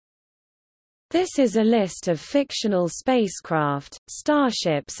This is a list of fictional spacecraft,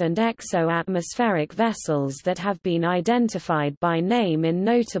 starships and exo-atmospheric vessels that have been identified by name in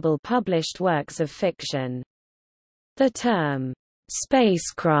notable published works of fiction. The term,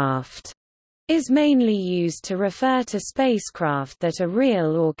 spacecraft, is mainly used to refer to spacecraft that are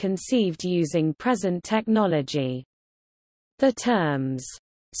real or conceived using present technology. The terms,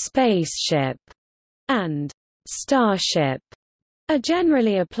 spaceship and starship are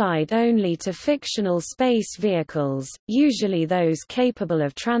generally applied only to fictional space vehicles, usually those capable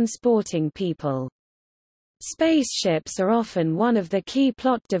of transporting people. Spaceships are often one of the key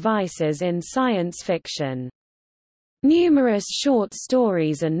plot devices in science fiction. Numerous short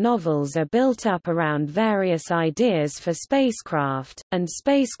stories and novels are built up around various ideas for spacecraft, and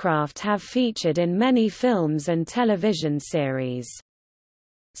spacecraft have featured in many films and television series.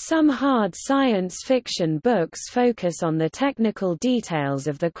 Some hard science fiction books focus on the technical details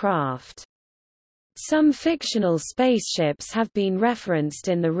of the craft. Some fictional spaceships have been referenced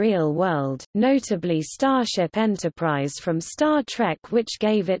in the real world, notably Starship Enterprise from Star Trek, which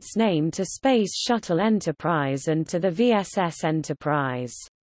gave its name to Space Shuttle Enterprise and to the VSS Enterprise.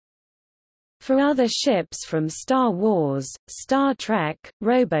 For other ships from Star Wars, Star Trek,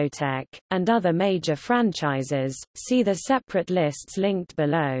 Robotech, and other major franchises, see the separate lists linked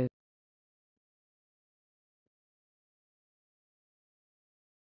below.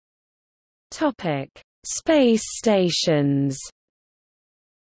 Topic: Space stations.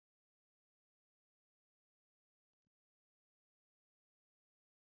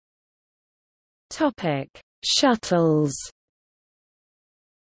 Topic: Shuttles.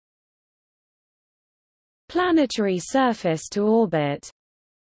 Planetary surface to orbit.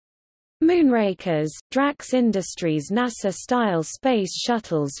 Moonrakers, Drax Industries NASA-style space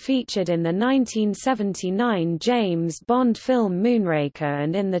shuttles featured in the 1979 James Bond film Moonraker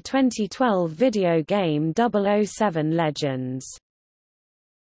and in the 2012 video game 007 Legends.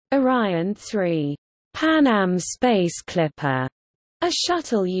 Orion 3. Pan Am Space Clipper, a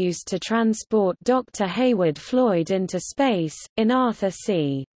shuttle used to transport Dr. Hayward Floyd into space, in Arthur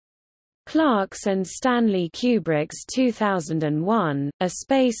C. Clarke's and Stanley Kubrick's 2001, A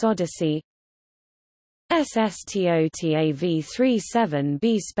Space Odyssey.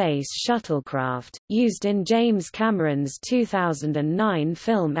 SSTOTAV-37B space shuttlecraft, used in James Cameron's 2009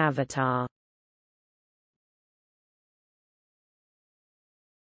 film Avatar.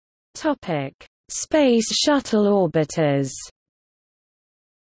 Topic: Space Shuttle orbiters.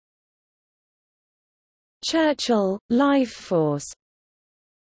 Churchill, Life Force.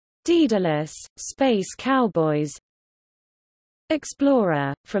 Daedalus, Space Cowboys.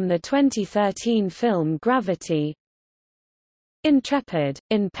 Explorer, from the 2013 film Gravity. Intrepid,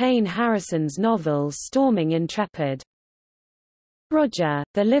 in Payne Harrison's novel Storming Intrepid. Roger,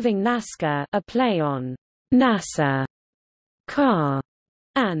 the Living Nazca, a play on NASA car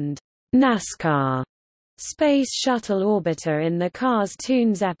and NASCAR space shuttle orbiter in the Cars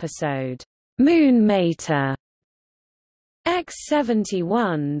Toons episode Moon Mater.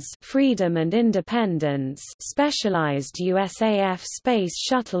 X-71s Freedom and Independence, specialized USAF space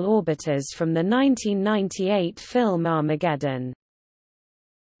shuttle orbiters from the 1998 film Armageddon.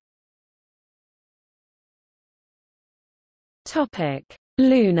 Topic: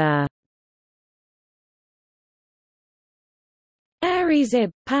 Lunar. Ares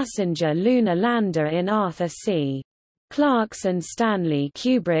IB, passenger lunar lander in Arthur C. Clarke's and Stanley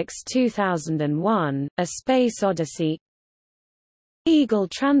Kubrick's 2001, A Space Odyssey. Eagle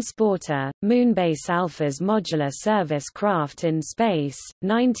Transporter, Moonbase Alpha's modular service craft in space,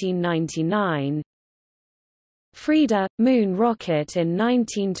 1999. Frieda, Moon Rocket in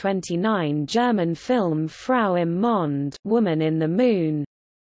 1929 German film Frau im Mond, Woman in the Moon.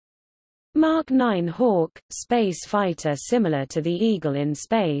 Mark 9 Hawk, space fighter similar to the Eagle in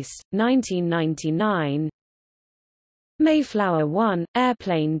space, 1999. Mayflower 1,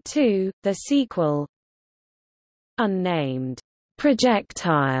 Airplane 2, the sequel. Unnamed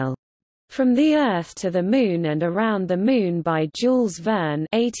projectile, From the Earth to the Moon and Around the Moon by Jules Verne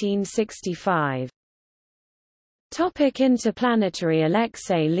 1865. Interplanetary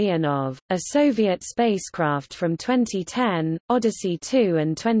Alexei Leonov, a Soviet spacecraft from 2010, Odyssey 2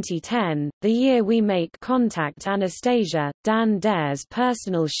 and 2010, The Year We Make Contact. Anastasia, Dan Dare's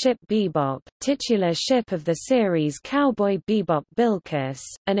personal ship Bebop, titular ship of the series Cowboy Bebop. Bilkis,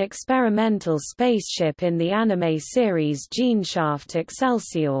 an experimental spaceship in the anime series Geneshaft.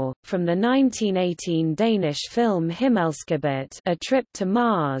 Excelsior, from the 1918 Danish film Himmelskibet, A Trip to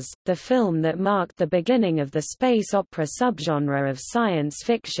Mars, the film that marked the beginning of the space space opera subgenre of science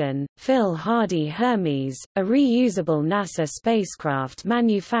fiction. Phil Hardy Hermes, a reusable NASA spacecraft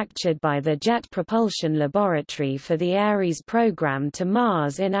manufactured by the Jet Propulsion Laboratory for the Ares program to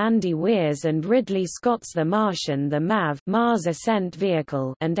Mars in Andy Weir's and Ridley Scott's The Martian. The MAV Mars Ascent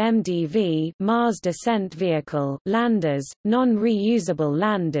Vehicle and MDV Mars Descent Vehicle landers, non-reusable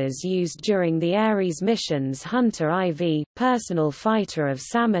landers used during the Ares missions. Hunter iThe, personal fighter of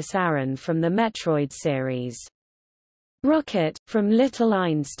Samus Aran from the Metroid series. Rocket, from Little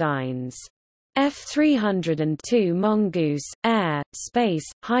Einsteins. F-302 Mongoose, Air, Space,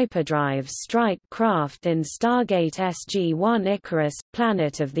 Hyperdrive strike craft in Stargate SG-1. Icarus,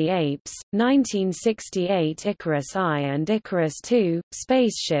 Planet of the Apes, 1968. Icarus I and Icarus II,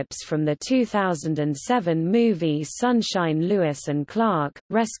 spaceships from the 2007 movie Sunshine. Lewis and Clark,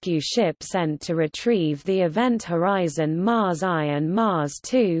 rescue ship sent to retrieve the Event Horizon. Mars I and Mars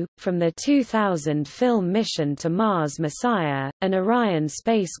II, from the 2000 film Mission to Mars. Messiah, an Orion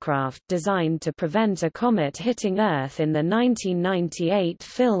spacecraft designed to prevent a comet hitting Earth in the 1998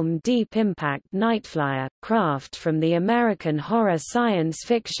 film Deep Impact. Nightflyer, craft from the American horror science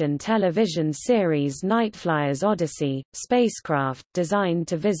fiction television series Nightflyer's Odyssey, spacecraft designed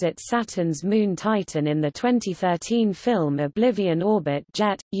to visit Saturn's moon Titan in the 2013 film Oblivion. Orbit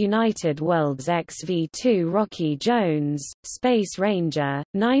jet, United Worlds XV-2 Rocky Jones, Space Ranger,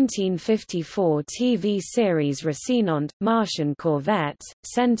 1954 TV series Resinant, Martian corvette,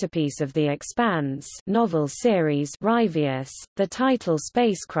 centerpiece of the Expanse novel series Rivius, the title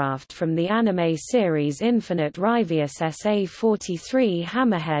spacecraft from the anime series Infinite. Rivius SA-43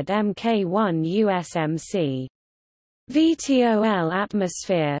 Hammerhead Mk-1 USMC. VTOL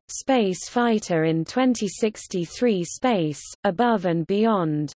Atmosphere, Space Fighter in 2063 Space, Above and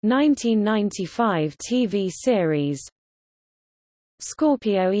Beyond, 1995 TV series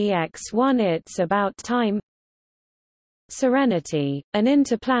Scorpio EX-1 It's About Time. Serenity, an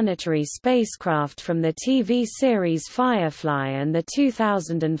interplanetary spacecraft from the TV series Firefly and the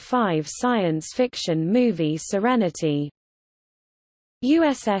 2005 science fiction movie Serenity.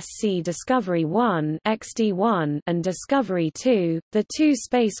 USSC Discovery 1 (XD-1) and Discovery 2, the two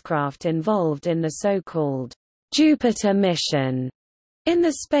spacecraft involved in the so-called Jupiter mission in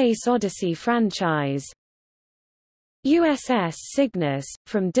the Space Odyssey franchise. USS Cygnus,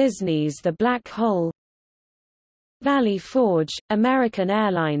 from Disney's The Black Hole. Valley Forge, American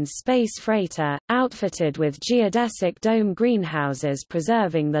Airlines space freighter, outfitted with geodesic dome greenhouses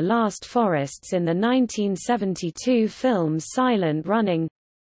preserving the last forests in the 1972 film Silent Running.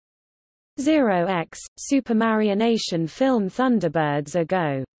 Zero X, supermarionation film Thunderbirds A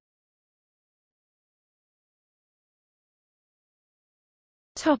Go.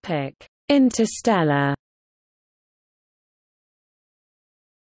 Interstellar.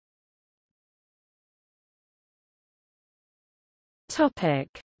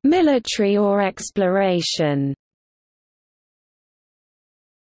 Military or exploration.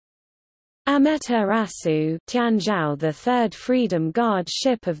 Amaterasu, Tianzhou, the third Freedom Guard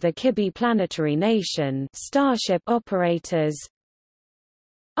ship of the Kibi planetary nation, starship operators.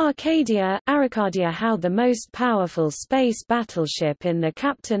 Arcadia, How, the most powerful space battleship in the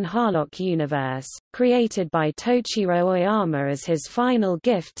Captain Harlock universe, created by Tochiro Oyama as his final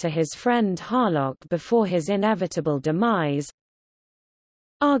gift to his friend Harlock before his inevitable demise.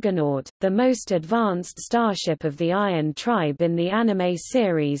 Argonaut, the most advanced starship of the Iron Tribe in the anime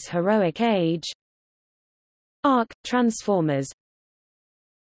series Heroic Age. Ark, Transformers.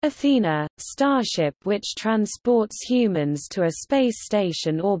 Athena, starship which transports humans to a space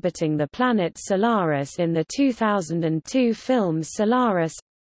station orbiting the planet Solaris in the 2002 film Solaris.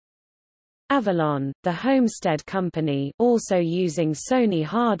 Avalon, the Homestead Company, also using Sony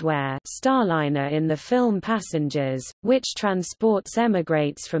hardware, Starliner in the film Passengers, which transports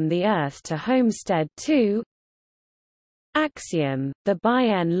emigrates from the Earth to Homestead 2. Axiom, the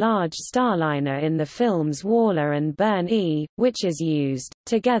Baiyun large Starliner in the films Waller and Burn E, which is used,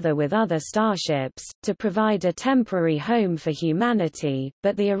 together with other starships, to provide a temporary home for humanity,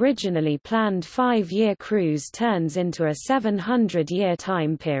 but the originally planned 5-year cruise turns into a 700-year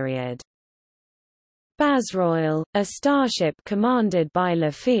time period. Bazroil, a starship commanded by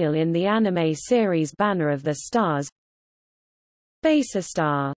LaFille in the anime series Banner of the Stars.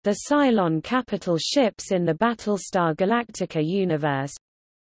 Basistar, the Cylon capital ships in the Battlestar Galactica universe.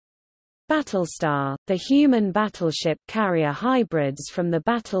 Battlestar, the human battleship carrier hybrids from the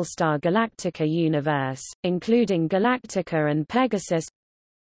Battlestar Galactica universe, including Galactica and Pegasus.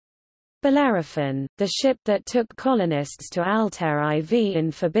 Bellerophon, the ship that took colonists to Altair IV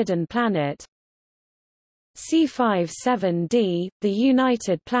in Forbidden Planet. C-57D, the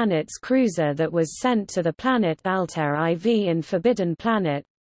United Planets cruiser that was sent to the planet Altair IV in Forbidden Planet.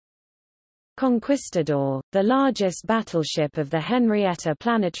 Conquistador, the largest battleship of the Henrietta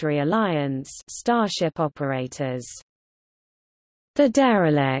Planetary Alliance Starship operators. The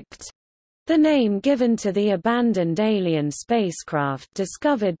Derelict, the name given to the abandoned alien spacecraft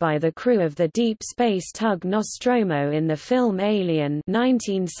discovered by the crew of the deep space tug Nostromo in the film Alien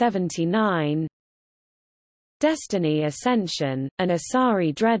 1979. Destiny Ascension, an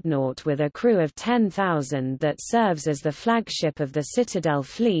Asari dreadnought with a crew of 10,000 that serves as the flagship of the Citadel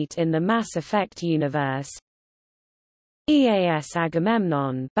fleet in the Mass Effect universe. EAS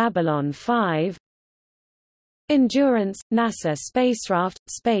Agamemnon, Babylon 5. Endurance, NASA spacecraft,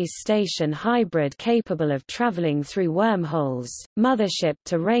 space station hybrid capable of traveling through wormholes, mothership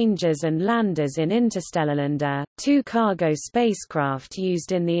to rangers and landers in Interstellar, 2 cargo spacecraft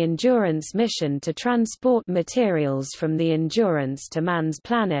used in the Endurance mission to transport materials from the Endurance to man's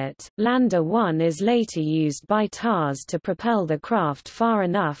planet. Lander 1 is later used by TARS to propel the craft far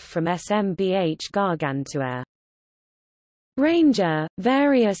enough from SMBH Gargantua. Ranger,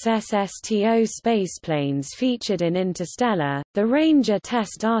 various SSTO spaceplanes featured in Interstellar, the Ranger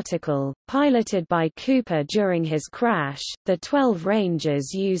test article, piloted by Cooper during his crash, the 12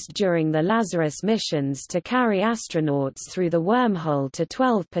 Rangers used during the Lazarus missions to carry astronauts through the wormhole to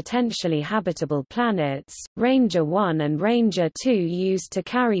 12 potentially habitable planets, Ranger 1 and Ranger 2 used to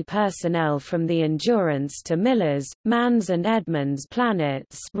carry personnel from the Endurance to Miller's, Mann's and Edmund's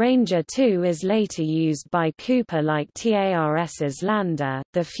planets. Ranger 2 is later used by Cooper like TARS's Lander,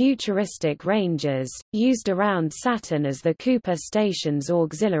 the futuristic Rangers, used around Saturn as the Cooper station's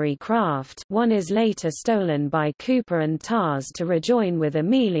auxiliary craft. One is later stolen by Cooper and TARS to rejoin with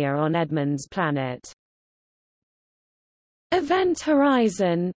Amelia on Edmund's planet. Event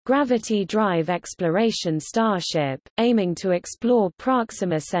Horizon, Gravity Drive Exploration Starship, aiming to explore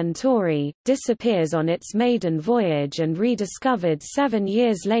Proxima Centauri, disappears on its maiden voyage and rediscovered 7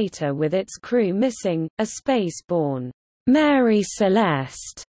 years later with its crew missing, a space-borne Mary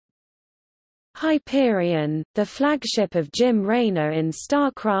Celeste. Hyperion, the flagship of Jim Raynor in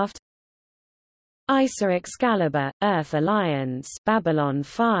StarCraft. ISA Excalibur, Earth Alliance, Babylon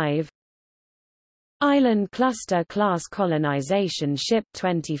 5. Island Cluster Class Colonization Ship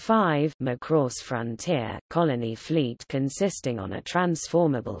 25, Macross Frontier, colony fleet consisting on a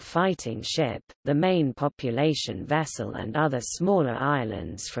transformable fighting ship, the main population vessel and other smaller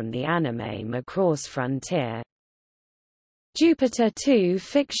islands from the anime Macross Frontier. Jupiter 2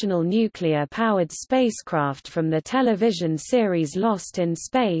 fictional nuclear-powered spacecraft from the television series Lost in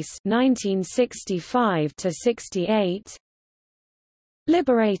Space 1965–68.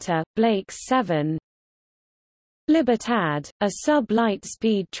 Liberator, Blake's 7. Libertad, a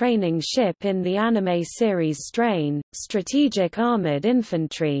sub-light-speed training ship in the anime series Strain, strategic armored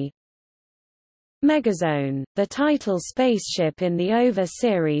infantry. Megazone, the title spaceship in the OVA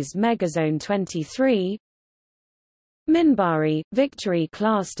series Megazone 23. Minbari,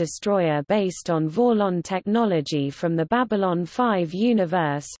 Victory-class destroyer based on Vorlon technology from the Babylon 5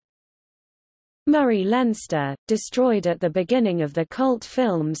 universe. Murray Leinster, destroyed at the beginning of the cult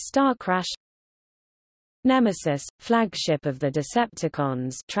film Star Crash. Nemesis, flagship of the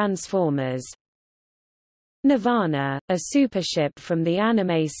Decepticons Transformers. Nirvana, a supership from the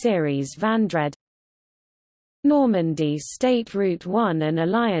anime series Vandred. Normandy State Route 1, an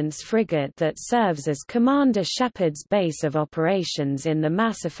Alliance frigate that serves as Commander Shepard's base of operations in the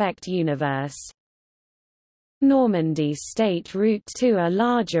Mass Effect universe. Normandy State Route 2, a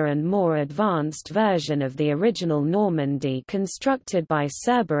larger and more advanced version of the original Normandy constructed by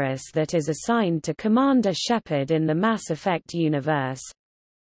Cerberus that is assigned to Commander Shepard in the Mass Effect universe.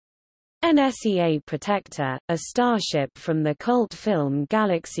 NSEA Protector, a starship from the cult film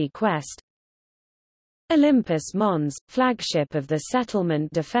Galaxy Quest. Olympus Mons, flagship of the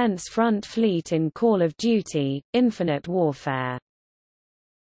Settlement Defense Front Fleet in Call of Duty, Infinite Warfare.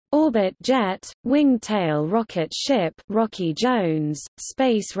 Orbit Jet, wing-tail rocket ship Rocky Jones,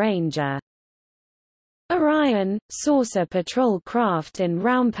 Space Ranger. Orion, saucer patrol craft in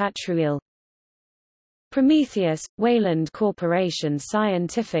Raumpatruil. Prometheus, Wayland Corporation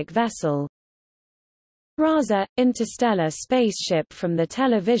scientific vessel. Raza, interstellar spaceship from the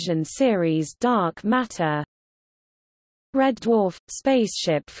television series Dark Matter. Red Dwarf,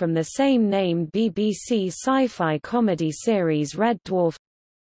 spaceship from the same-named BBC sci-fi comedy series Red Dwarf.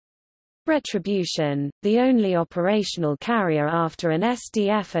 Retribution, the only operational carrier after an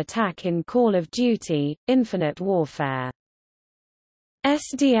SDF attack in Call of Duty, Infinite Warfare.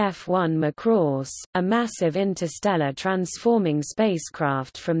 SDF-1 Macross, a massive interstellar transforming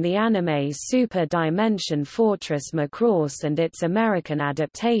spacecraft from the anime Super Dimension Fortress Macross and its American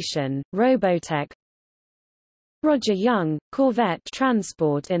adaptation, Robotech. Roger Young, corvette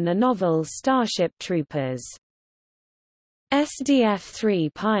transport in the novel Starship Troopers.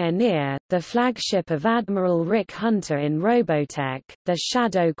 SDF-3 Pioneer, the flagship of Admiral Rick Hunter in Robotech, The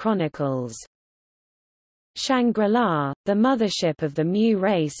Shadow Chronicles. Shangri-La, the mothership of the Mu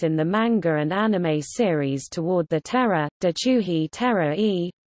race in the manga and anime series Toward the Terror, Dachuhi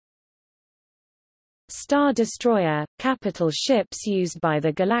Terror-E. Star Destroyer, capital ships used by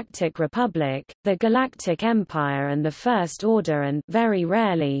the Galactic Republic, the Galactic Empire and the First Order and, very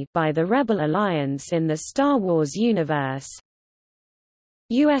rarely, by the Rebel Alliance in the Star Wars universe.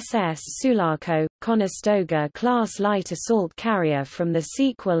 USS Sulaco, Conestoga-class light assault carrier from the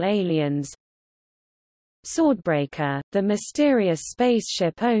sequel Aliens. Swordbreaker, the mysterious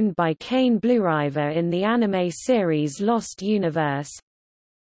spaceship owned by Kane Blueriver in the anime series Lost Universe.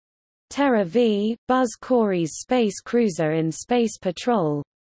 Terra V, Buzz Corey's space cruiser in Space Patrol.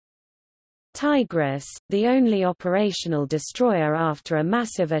 Tigris, the only operational destroyer after a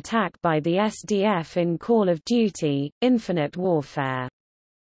massive attack by the SDF in Call of Duty: Infinite Warfare.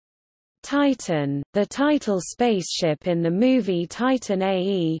 Titan, the title spaceship in the movie Titan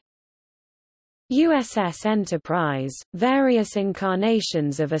AE. USS Enterprise, various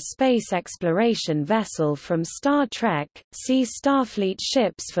incarnations of a space exploration vessel from Star Trek, see Starfleet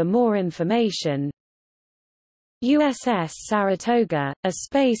ships for more information. USS Saratoga, a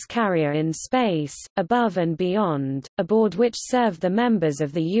space carrier in space, above and beyond, aboard which serve the members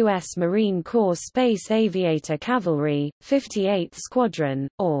of the U.S. Marine Corps Space Aviator Cavalry, 58th Squadron,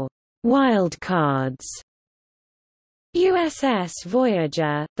 or Wildcards. USS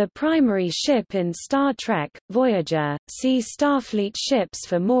Voyager, the primary ship in Star Trek, Voyager, see Starfleet ships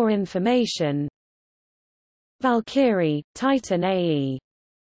for more information. Valkyrie, Titan AE.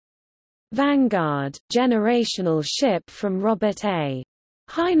 Vanguard, generational ship from Robert A.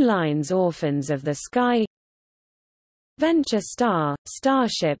 Heinlein's Orphans of the Sky. Venture Star,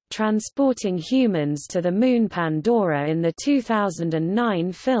 starship transporting humans to the moon Pandora in the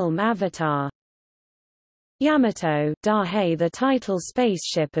 2009 film Avatar. Yamato, Dahei, the title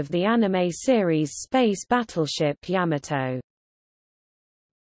spaceship of the anime series Space Battleship Yamato.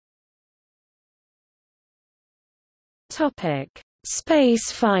 Topic: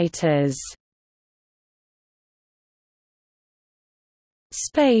 Space fighters.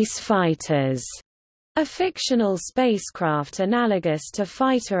 Space fighters, a fictional spacecraft analogous to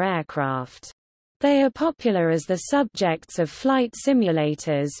fighter aircraft. They are popular as the subjects of flight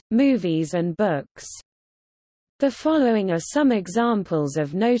simulators, movies and books. The following are some examples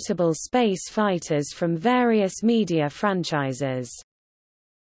of notable space fighters from various media franchises.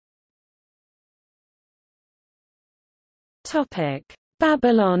 Topic: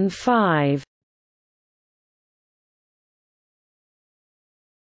 Babylon 5.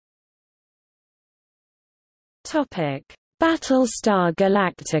 Topic: Battlestar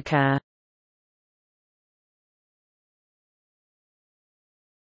Galactica.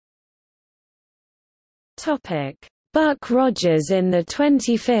 Topic: Buck Rogers in the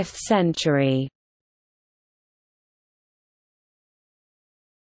 25th century.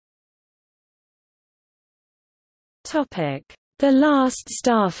 Topic: The Last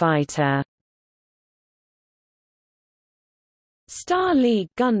Starfighter. Star League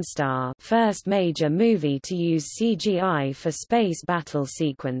Gunstar, first major movie to use CGI for space battle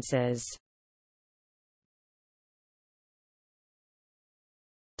sequences.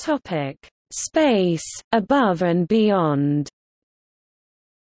 Topic: Space, Above and Beyond.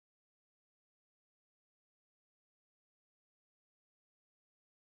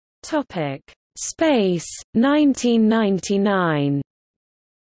 Topic: Space, 1999.